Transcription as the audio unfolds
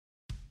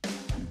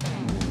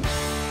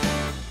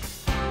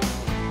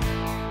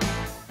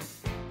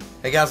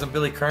Hey guys, I'm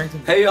Billy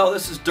Currington. Hey y'all,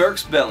 this is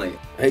Dierks Bentley.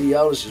 Hey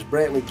y'all, this is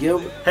Brantley,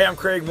 Gilbert. Hey, I'm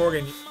Craig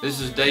Morgan.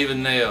 This is David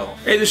Nail.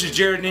 Hey, this is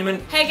Jerrod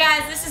Niemann. Hey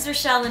guys, this is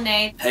Rachele,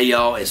 Lynae. Hey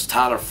y'all, it's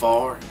Tyler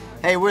Farr.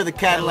 Hey, we're the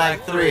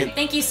Cadillac 3.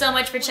 Thank you so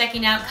much for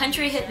checking out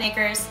Country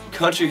HitMakers.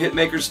 Country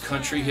HitMakers.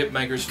 Country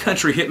HitMakers.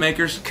 Country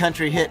HitMakers.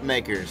 Country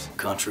HitMakers.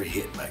 Country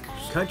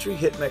HitMakers. Country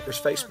HitMakers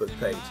Facebook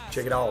page.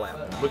 Check it all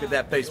out. Look at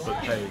that Facebook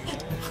page.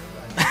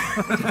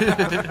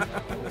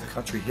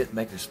 Country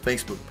HitMakers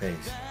Facebook page.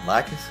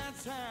 Like us.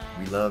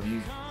 We love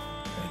you.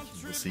 Thank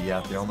you. We'll see you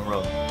out there on the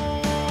road.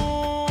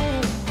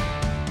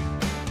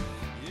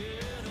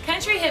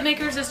 Country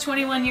HitMakers is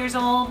 21 years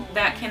old.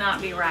 That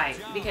cannot be right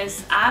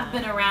because I've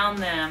been around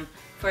them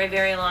for a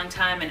very long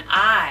time and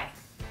I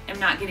am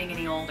not getting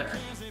any older.